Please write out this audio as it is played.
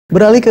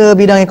Beralih ke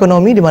bidang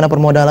ekonomi, di mana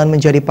permodalan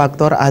menjadi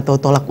faktor atau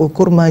tolak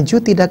ukur maju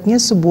tidaknya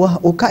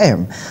sebuah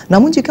UKM.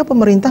 Namun jika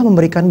pemerintah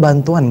memberikan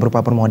bantuan berupa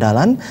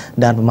permodalan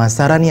dan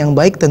pemasaran yang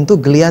baik, tentu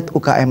geliat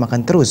UKM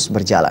akan terus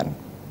berjalan.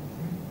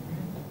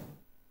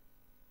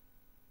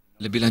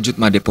 Lebih lanjut,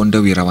 Made Ponda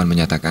Wirawan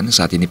menyatakan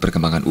saat ini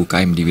perkembangan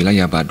UKM di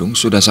wilayah Badung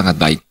sudah sangat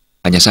baik.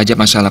 Hanya saja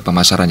masalah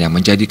pemasaran yang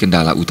menjadi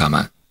kendala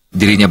utama.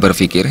 Dirinya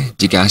berpikir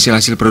jika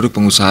hasil-hasil produk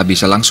pengusaha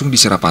bisa langsung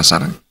diserap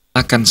pasar,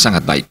 akan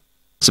sangat baik.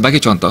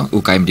 Sebagai contoh,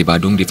 UKM di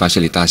Badung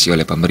difasilitasi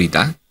oleh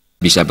pemerintah,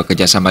 bisa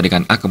bekerja sama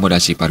dengan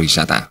akomodasi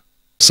pariwisata.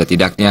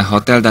 Setidaknya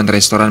hotel dan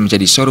restoran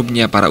menjadi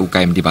showroomnya para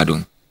UKM di Badung.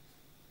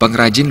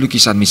 Pengrajin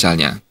lukisan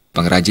misalnya,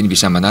 pengrajin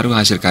bisa menaruh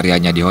hasil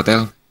karyanya di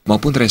hotel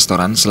maupun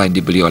restoran selain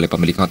dibeli oleh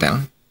pemilik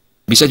hotel.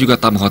 Bisa juga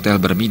tamu hotel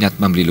berminat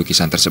membeli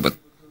lukisan tersebut.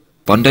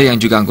 Ponda yang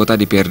juga anggota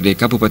DPRD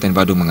Kabupaten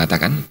Badung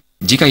mengatakan,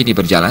 jika ini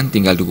berjalan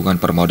tinggal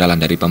dukungan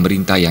permodalan dari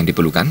pemerintah yang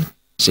diperlukan,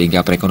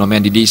 sehingga perekonomian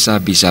di desa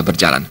bisa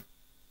berjalan.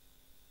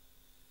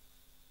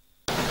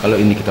 Kalau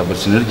ini kita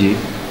bersinergi,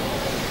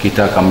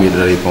 kita kami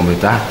dari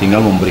pemerintah tinggal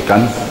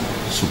memberikan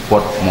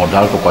support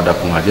modal kepada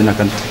pengrajin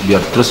akan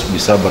biar terus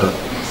bisa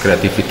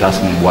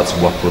berkreativitas membuat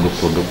sebuah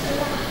produk-produk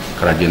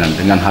kerajinan.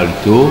 Dengan hal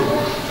itu,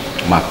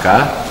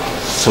 maka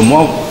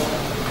semua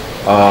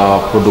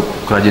produk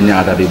kerajin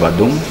yang ada di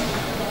Badung,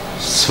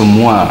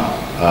 semua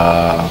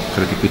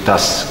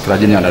kreativitas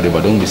kerajin yang ada di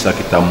Badung bisa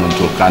kita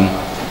munculkan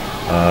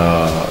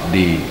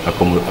di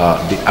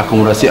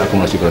akomodasi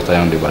pariwisata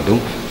yang di Badung,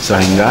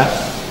 sehingga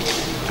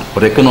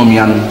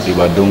perekonomian di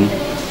Badung,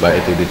 baik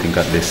itu di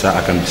tingkat desa,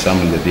 akan bisa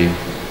menjadi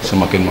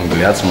semakin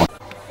menggeliat.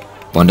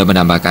 Ponda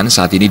menambahkan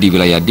saat ini di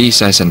wilayah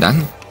Desa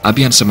Sendang,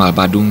 Abian Semal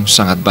Badung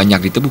sangat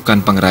banyak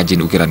ditemukan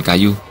pengrajin ukiran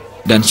kayu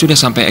dan sudah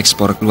sampai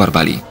ekspor keluar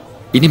Bali.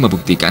 Ini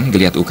membuktikan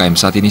geliat UKM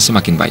saat ini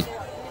semakin baik.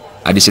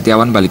 Adi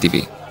Setiawan, Bali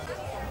TV.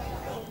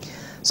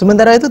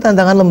 Sementara itu,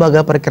 tantangan lembaga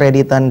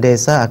perkreditan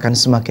desa akan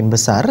semakin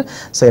besar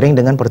seiring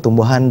dengan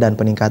pertumbuhan dan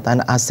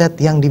peningkatan aset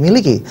yang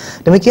dimiliki.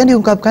 Demikian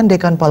diungkapkan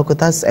Dekan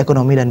Fakultas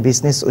Ekonomi dan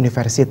Bisnis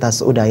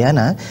Universitas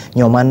Udayana,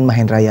 NYOMAN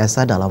Mahendra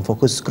YASA dalam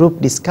fokus grup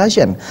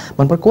discussion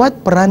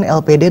memperkuat peran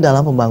LPD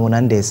dalam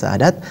pembangunan desa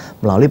adat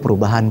melalui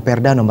perubahan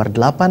PERDA nomor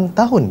 8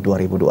 tahun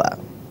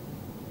 2002.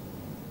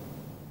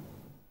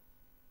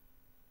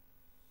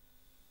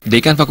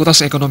 Dekan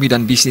Fakultas Ekonomi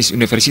dan Bisnis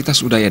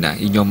Universitas Udayana,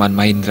 NYOMAN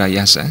Mahendra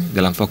YASA,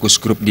 dalam fokus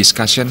grup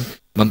discussion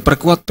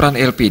memperkuat peran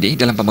LPD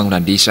dalam pembangunan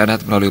desa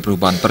adat melalui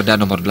perubahan PERDA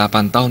nomor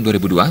 8 tahun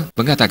 2002,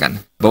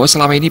 mengatakan bahwa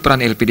selama ini peran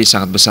LPD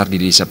sangat besar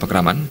di desa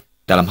Pekraman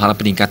dalam hal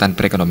peningkatan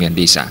perekonomian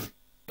desa.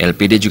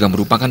 LPD juga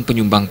merupakan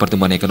penyumbang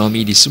pertumbuhan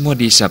ekonomi di semua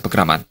desa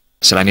Pekraman.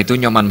 Selain itu,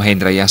 NYOMAN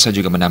Mahendra YASA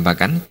juga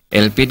menambahkan,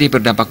 LPD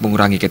berdampak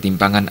mengurangi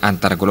ketimpangan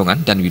antar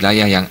golongan dan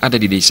wilayah yang ada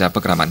di desa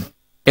Pekraman.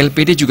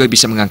 LPD juga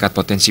bisa mengangkat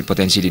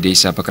potensi-potensi di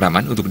desa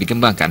Pekraman untuk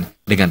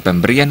dikembangkan dengan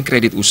pemberian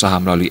kredit usaha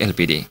melalui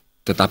LPD.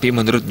 Tetapi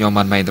menurut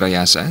NYOMAN Mahendra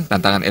YASA,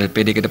 tantangan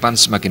LPD ke depan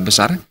semakin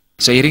besar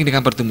seiring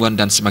dengan pertumbuhan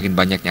dan semakin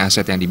banyaknya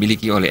aset yang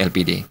dimiliki oleh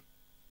LPD.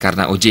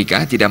 Karena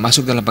OJK tidak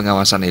masuk dalam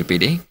pengawasan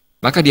LPD,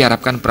 maka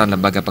diharapkan peran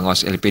lembaga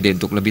pengawas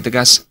LPD untuk lebih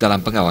tegas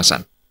dalam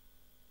pengawasan.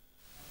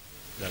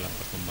 Dalam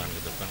perkembangan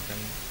ke depan kan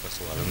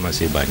persoalan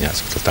masih banyak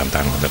seperti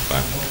tantangan ke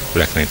depan.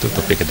 Oleh karena itu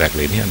topik kita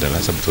kali ini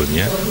adalah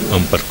sebetulnya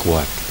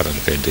memperkuat peran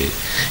LPD.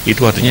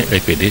 Itu artinya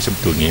LPD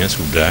sebetulnya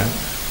sudah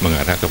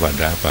mengarah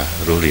kepada apa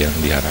role yang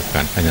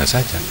diharapkan. Hanya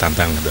saja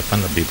tantangan ke depan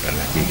lebih berat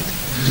lagi. Gitu.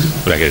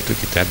 Oleh karena itu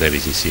kita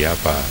dari sisi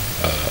apa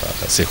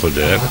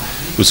stakeholder,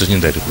 khususnya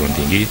dari perguruan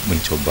tinggi,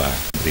 mencoba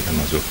berikan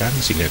masukan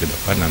sehingga ke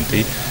depan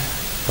nanti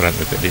peran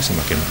LPD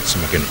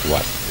semakin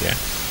kuat. Ya.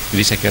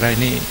 Jadi saya kira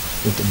ini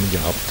untuk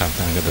menjawab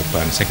tantangan ke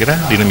depan. Saya kira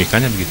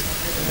dinamikanya begitu.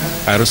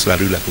 Harus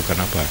selalu dilakukan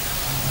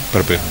apa?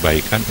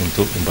 Perbaikan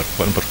untuk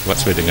memperkuat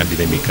sesuai dengan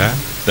dinamika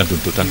dan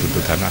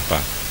tuntutan-tuntutan apa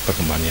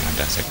perkembangan yang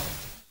ada.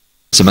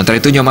 Sementara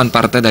itu, NYOMAN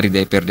Partai dari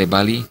DPRD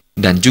Bali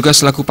dan juga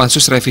selaku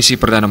Pansus Revisi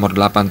Perda nomor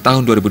 8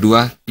 tahun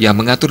 2002 yang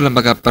mengatur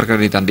lembaga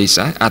perkreditan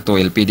desa atau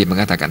LPD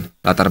mengatakan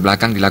latar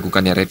belakang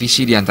dilakukannya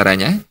revisi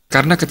diantaranya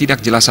karena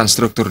ketidakjelasan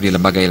struktur di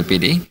lembaga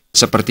LPD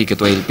seperti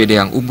ketua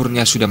LPD yang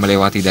umurnya sudah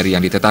melewati dari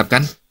yang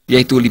ditetapkan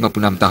yaitu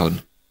 56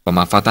 tahun,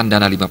 pemanfaatan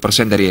dana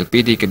 5% dari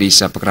LPD ke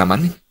desa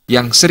Pekraman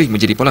yang sering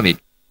menjadi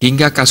polemik,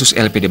 hingga kasus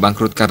LPD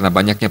bangkrut karena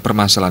banyaknya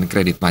permasalahan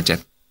kredit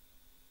macet.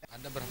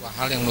 Ada beberapa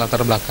hal yang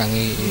melatar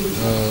belakangi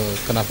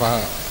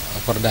kenapa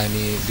Perda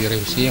ini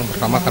direvisi. Yang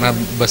pertama karena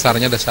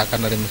besarnya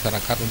desakan dari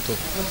masyarakat untuk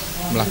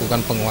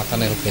melakukan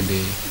penguatan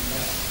LPD.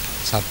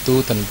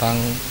 Satu, tentang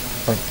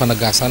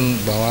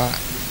penegasan bahwa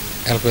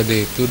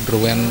LPD itu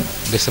Druen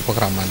Desa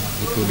Pekraman,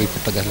 itu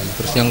dipertegas lagi.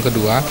 Terus yang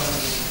kedua,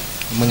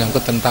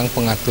 menyangkut tentang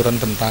pengaturan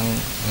tentang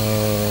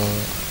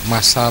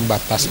masa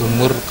batas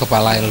umur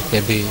kepala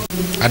LPD.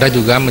 Ada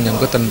juga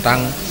menyangkut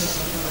tentang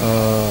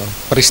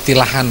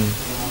peristilahan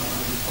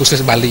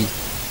khusus Bali.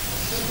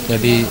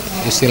 Jadi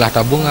istilah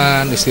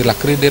tabungan, istilah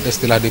kredit,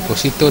 istilah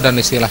deposito, dan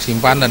istilah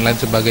simpan dan lain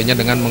sebagainya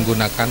dengan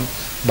menggunakan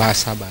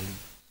bahasa Bali.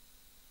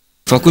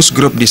 Fokus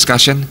grup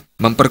discussion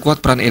memperkuat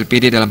peran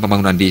LPD dalam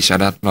pembangunan desa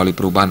adat melalui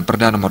perubahan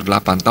Perda nomor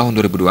 8 tahun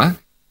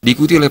 2002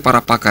 diikuti oleh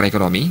para pakar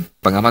ekonomi,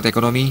 pengamat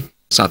ekonomi,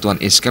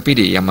 satuan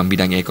SKPD yang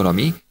membidangi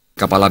ekonomi,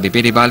 Kepala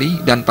BPD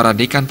Bali, dan para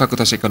dekan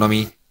Fakultas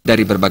Ekonomi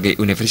dari berbagai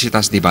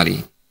universitas di Bali.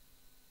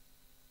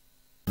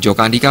 Joko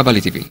Andika, Bali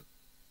TV.